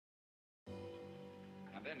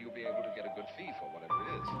then you'll be able to get a good fee for whatever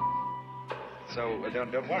it is. So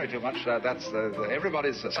don't worry too much.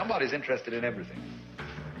 Somebody's interested in everything.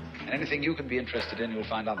 And anything you can be interested in, you'll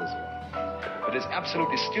find others will. But it's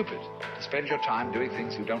absolutely stupid to spend your time doing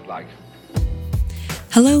things you don't like.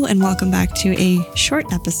 Hello and welcome back to a short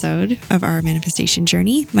episode of our manifestation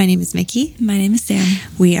journey. My name is Mickey. My name is Sam.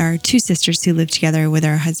 We are two sisters who live together with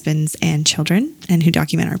our husbands and children and who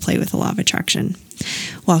document our play with the law of attraction.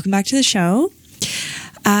 Welcome back to the show.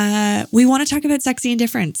 We want to talk about sexy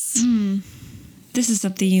indifference. This is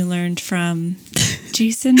something you learned from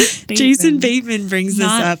Jason Bateman. Jason Bateman brings this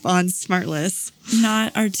up on Smartless.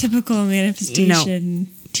 Not our typical manifestation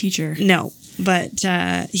teacher. No. But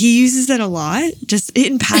he uses it a lot, just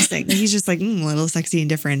in passing. He's just like, little sexy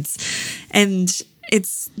indifference. And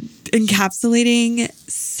it's encapsulating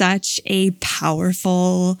such a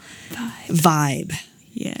powerful vibe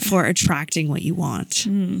for attracting what you want.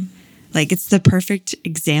 Like, it's the perfect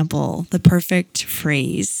example, the perfect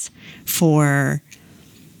phrase for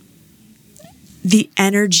the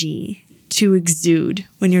energy to exude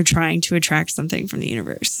when you're trying to attract something from the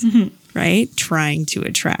universe. Right? Trying to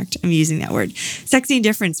attract. I'm using that word. Sexy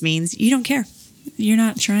indifference means you don't care. You're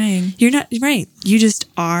not trying. You're not, right. You just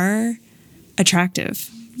are attractive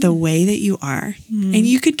the way that you are. And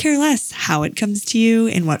you could care less how it comes to you,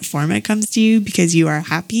 in what form it comes to you, because you are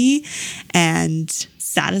happy and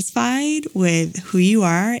satisfied with who you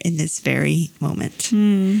are in this very moment.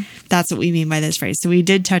 That's what we mean by this phrase. So we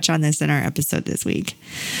did touch on this in our episode this week.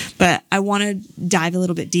 But I want to dive a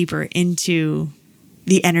little bit deeper into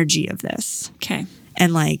the energy of this. Okay.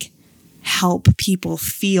 And like help people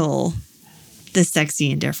feel the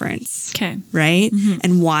sexy indifference. Okay. Right?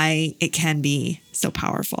 And why it can be so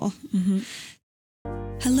powerful.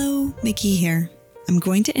 Hello, Mickey here. I'm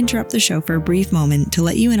going to interrupt the show for a brief moment to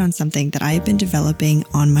let you in on something that I have been developing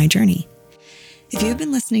on my journey. If you have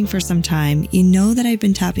been listening for some time, you know that I've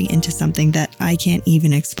been tapping into something that I can't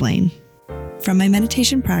even explain. From my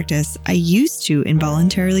meditation practice, I used to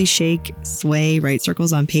involuntarily shake, sway, write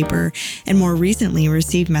circles on paper, and more recently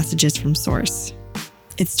receive messages from Source.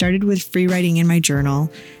 It started with free writing in my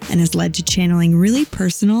journal and has led to channeling really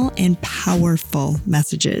personal and powerful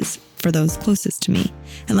messages for those closest to me.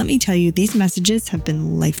 And let me tell you, these messages have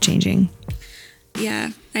been life-changing.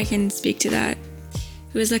 Yeah, I can speak to that.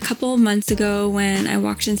 It was a couple of months ago when I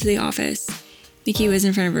walked into the office. Mickey was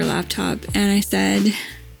in front of her laptop and I said,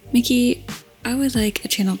 Mickey, I would like a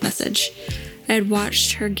channeled message. I had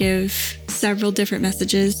watched her give several different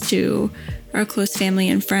messages to our close family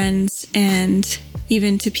and friends and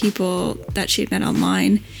even to people that she'd met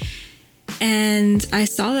online. And I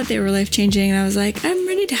saw that they were life-changing and I was like, I'm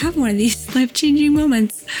ready to have one of these life-changing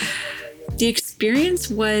moments. The experience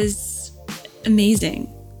was amazing.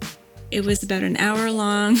 It was about an hour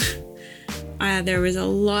long. There was a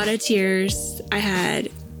lot of tears. I had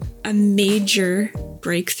a major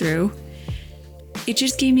breakthrough. It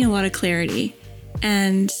just gave me a lot of clarity.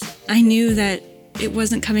 And I knew that it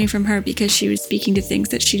wasn't coming from her because she was speaking to things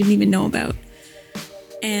that she didn't even know about.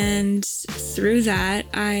 And through that,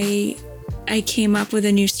 I came up with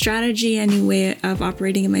a new strategy, a new way of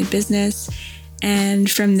operating in my business.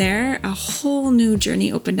 And from there, a whole new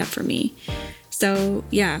journey opened up for me. So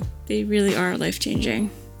yeah, they really are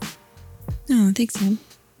life-changing. Oh, thanks, Sam.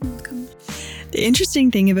 Welcome. The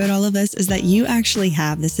interesting thing about all of this is that you actually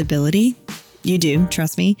have this ability. You do,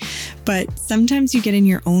 trust me. But sometimes you get in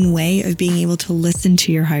your own way of being able to listen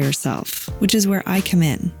to your higher self, which is where I come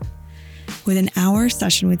in. With an hour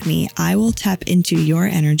session with me, I will tap into your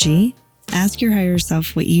energy, ask your higher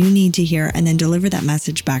self what you need to hear, and then deliver that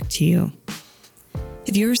message back to you.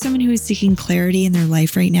 If you're someone who is seeking clarity in their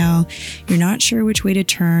life right now, you're not sure which way to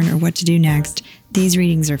turn or what to do next, these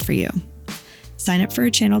readings are for you. Sign up for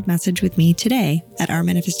a channeled message with me today at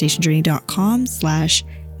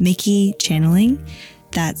ourmanifestationjourney.com/Mickey channeling.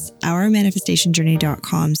 That's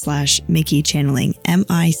ourmanifestationjourney.com/Mickey channeling,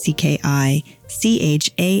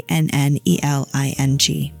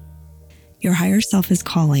 MICKICHANNELING. Your higher self is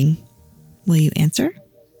calling. Will you answer?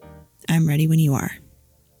 I'm ready when you are.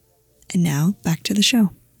 And now back to the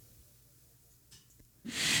show.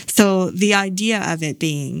 So the idea of it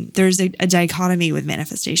being, there's a dichotomy with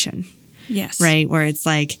manifestation. Yes. Right? Where it's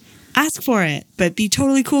like, ask for it, but be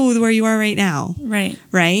totally cool with where you are right now. Right.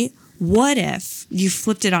 Right? What if you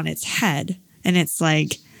flipped it on its head and it's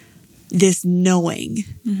like this knowing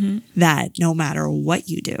that no matter what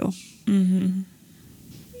you do,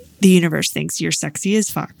 the universe thinks you're sexy as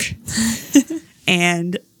fuck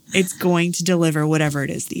and it's going to deliver whatever it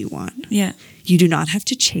is that you want. Yeah. You do not have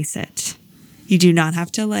to chase it. You do not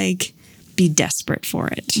have to like be desperate for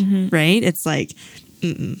it. Right? It's like,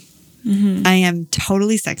 I am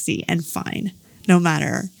totally sexy and fine no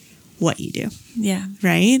matter what you do. Yeah.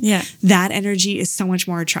 Right? Yeah. That energy is so much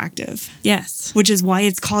more attractive. Yes. Which is why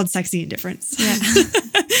it's called sexy indifference. Yeah.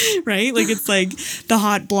 Right? Like it's like the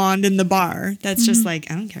hot blonde in the bar that's just like,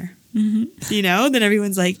 I don't care. You know? Then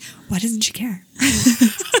everyone's like, why doesn't she care?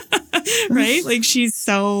 Right? Like she's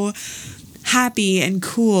so happy and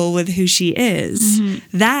cool with who she is.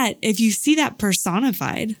 That if you see that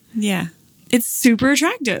personified, Yeah. it's super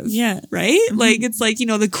attractive. Yeah. Right? Like, it's like, you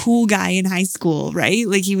know, the cool guy in high school, right?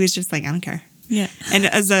 Like, he was just like, I don't care. Yeah. And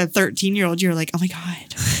as a 13-year-old, you're like, oh my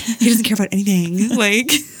God, he doesn't care about anything.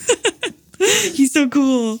 Like, he's so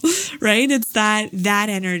cool. Right? It's that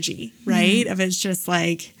energy, right? Of it's just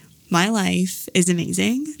like, my life is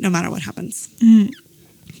amazing no matter what happens.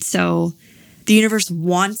 So the universe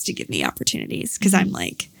wants to give me opportunities because I'm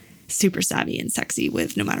like, super savvy and sexy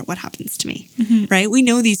with no matter what happens to me, right? We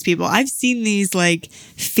know these people. I've seen these like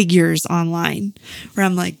figures online where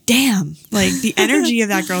I'm like, damn, like the energy of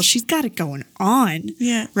that girl, she's got it going on.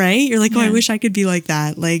 Yeah. Right? You're like, oh, I wish I could be like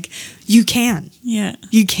that. Like you can. Yeah.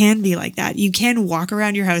 You can be like that. You can walk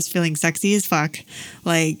around your house feeling sexy as fuck.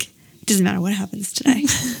 Like it doesn't matter what happens today.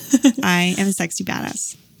 I am a sexy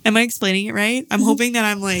badass. Am I explaining it right? I'm hoping that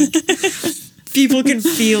I'm like... people can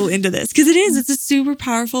feel into this because it's a super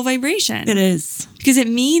powerful vibration. It is. Because it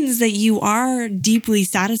means that you are deeply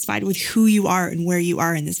satisfied with who you are and where you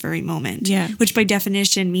are in this very moment. Yeah. Which by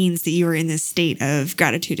definition means that you are in this state of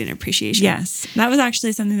gratitude and appreciation. Yes. That was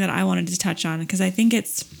actually something that I wanted to touch on because I think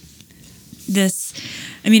it's this,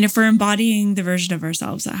 I mean, if we're embodying the version of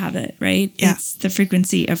ourselves that have it, right? Yeah. It's the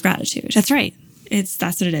frequency of gratitude. That's right. That's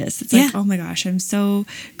what it is. It's like, oh my gosh, I'm so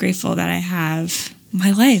grateful that I have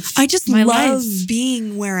my life. I just love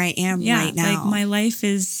being where I am right now. Like my life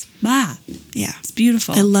is, yeah, it's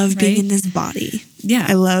beautiful. I love being in this body. Yeah.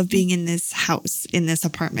 I love being in this house, in this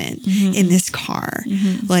apartment, in this car.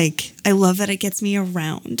 Like, I love that it gets me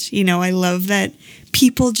around. You know, I love that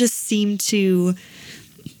people just seem to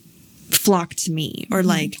flock to me or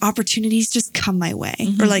like opportunities just come my way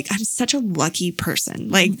or like I'm such a lucky person.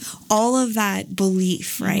 Like all of that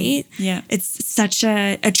belief, right? Yeah. It's such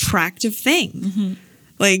a attractive thing.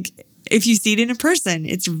 Like if you see it in a person,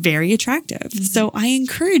 it's very attractive. So I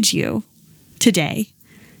encourage you today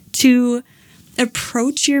to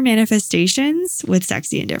approach your manifestations with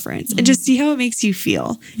sexy indifference and just see how it makes you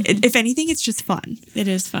feel. If anything, it's just fun. It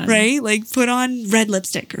is fun. Right? Like put on red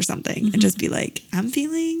lipstick or something and just be like, I'm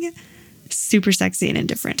feeling super sexy and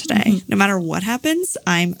indifferent today. No matter what happens,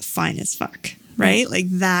 I'm fine as fuck. Right? Like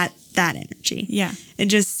that energy. Yeah. And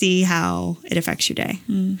just see how it affects your day.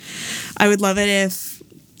 I would love it if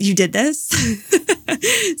you did this.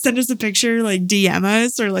 Send us a picture, like DM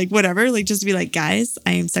us or like whatever. Like just be like, guys,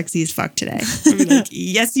 I am sexy as fuck today. I'd be like,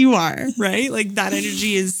 yes, you are. Right? Like that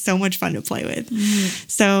energy is so much fun to play with.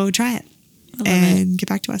 So try it and get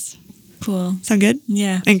back to us. Cool. Sound good?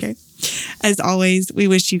 Yeah. Okay. As always, we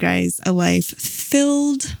wish you guys a life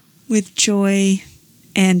filled with joy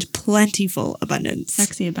and plentiful abundance.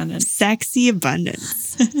 Sexy abundance. Sexy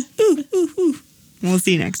abundance. Ooh, ooh, ooh. We'll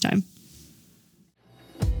see you next time.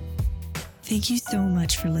 Thank you so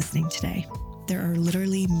much for listening today. There are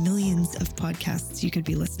literally millions of podcasts you could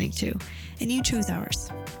be listening to, and you chose ours.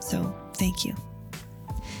 So thank you.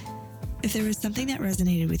 If there was something that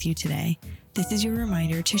resonated with you today, this is your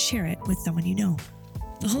reminder to share it with someone you know.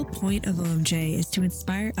 The whole point of OMJ is to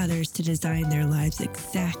inspire others to design their lives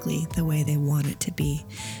exactly the way they want it to be.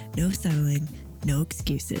 No settling, no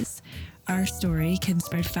excuses. Our story can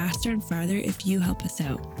spread faster and farther if you help us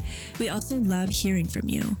out. We also love hearing from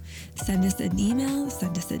you. Send us an email,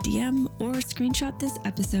 send us a DM, or screenshot this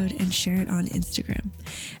episode and share it on Instagram.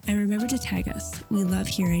 And remember to tag us. We love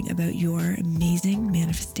hearing about your amazing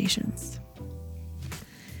manifestations.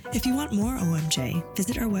 If you want more OMJ,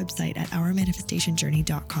 visit our website at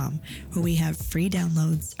ourmanifestationjourney.com, where we have free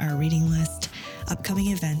downloads, our reading list, upcoming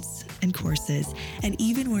events and courses, and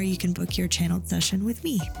even where you can book your channeled session with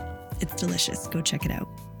me. It's delicious. Go check it out.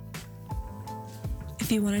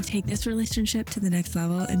 If you want to take this relationship to the next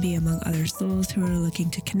level and be among other souls who are looking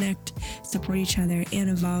to connect, support each other, and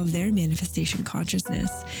evolve their manifestation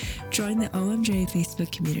consciousness, join the OMJ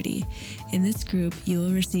Facebook community. In this group, you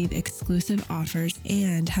will receive exclusive offers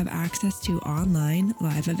and have access to online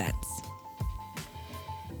live events.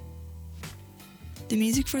 The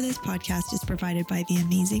music for this podcast is provided by the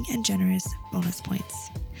amazing and generous Bonus Points,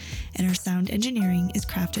 and our sound engineering is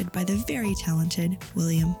crafted by the very talented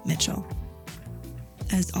William Mitchell.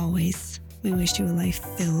 As always, we wish you a life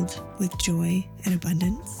filled with joy and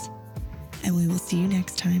abundance, and we will see you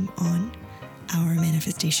next time on Our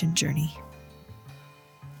Manifestation Journey.